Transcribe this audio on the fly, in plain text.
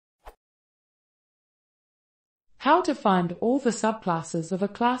How to find all the subclasses of a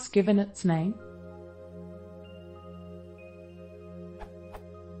class given its name?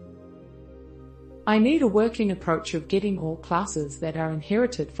 I need a working approach of getting all classes that are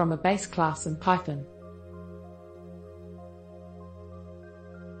inherited from a base class in Python.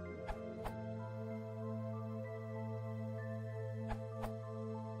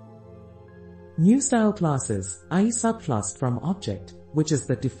 New style classes, i.e. subclass from object, which is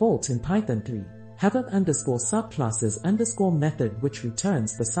the default in Python 3, have an _subclasses_ method which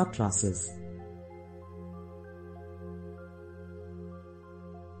returns the subclasses.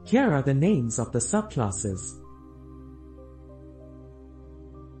 Here are the names of the subclasses.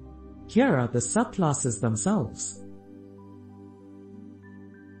 Here are the subclasses themselves.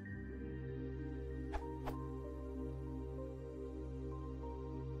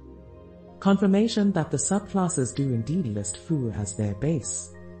 Confirmation that the subclasses do indeed list foo as their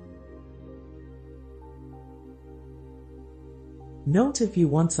base. Note, if you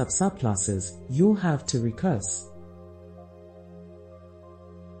want subclasses, you'll have to recurse.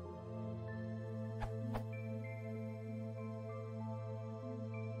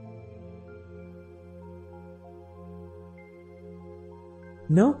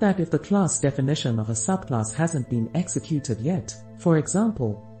 Note that if the class definition of a subclass hasn't been executed yet, for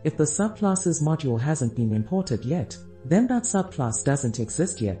example, if the subclasses module hasn't been imported yet, then that subclass doesn't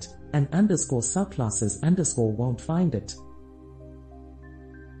exist yet, and _subclasses_ won't find it.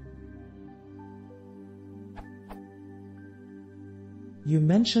 You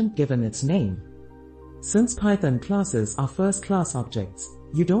mentioned given its name. Since Python classes are first-class objects,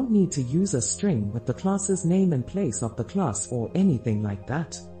 you don't need to use a string with the class's name in place of the class or anything like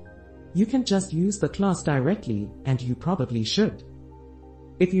that. You can just use the class directly, and you probably should.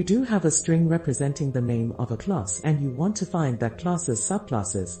 If you do have a string representing the name of a class and you want to find that class's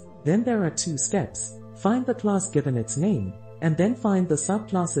subclasses, then there are two steps. Find the class given its name, and then find the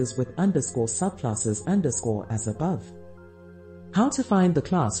subclasses with _subclasses_ as above. How to find the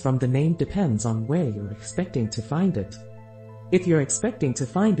class from the name depends on where you're expecting to find it. If you're expecting to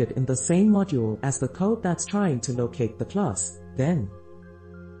find it in the same module as the code that's trying to locate the class, then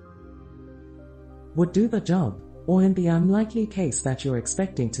would do the job, or in the unlikely case that you're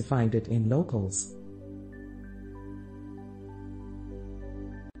expecting to find it in locals.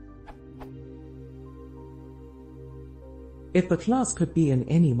 If the class could be in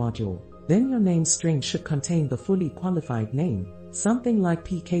any module, then your name string should contain the fully qualified name, something like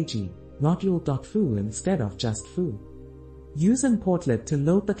pkg, module.foo instead of just foo. Use importlet to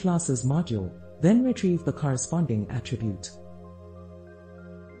load the class's module, then retrieve the corresponding attribute.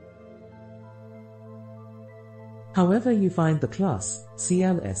 However you find the class,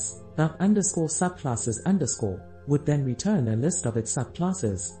 cls._subclasses_ would then return a list of its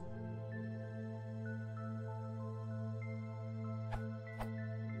subclasses.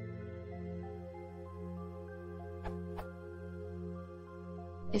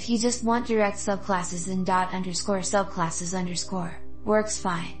 If you just want direct subclasses, then ._subclasses_ works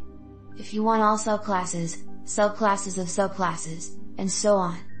fine. If you want all subclasses, subclasses of subclasses, and so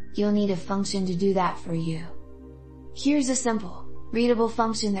on, you'll need a function to do that for you. Here's a simple, readable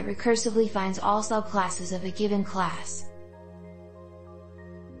function that recursively finds all subclasses of a given class.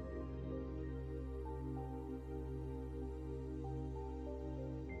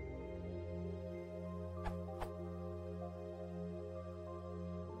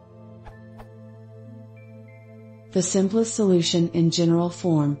 The simplest solution in general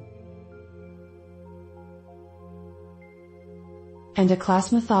form, and a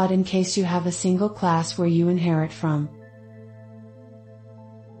class method in case you have a single class where you inherit from.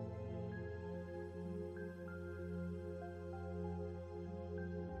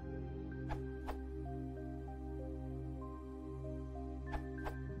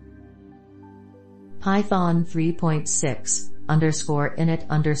 Python 3.6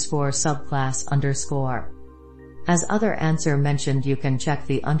 _init_subclass_. As other answer mentioned, you can check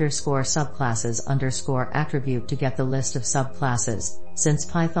the _subclasses_ attribute to get the list of subclasses. Since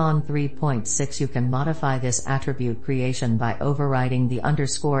Python 3.6, you can modify this attribute creation by overriding the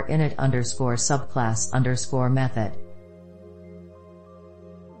 _init_subclass_ method.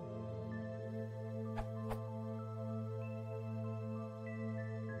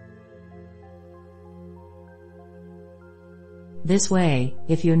 This way,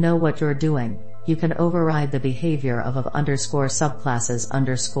 if you know what you're doing, you can override the behavior of _subclasses_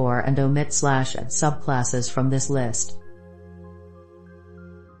 and omit /add subclasses from this list.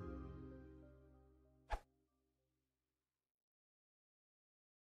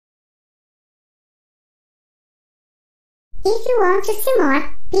 If you want to see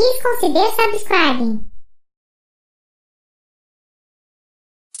more, please consider subscribing.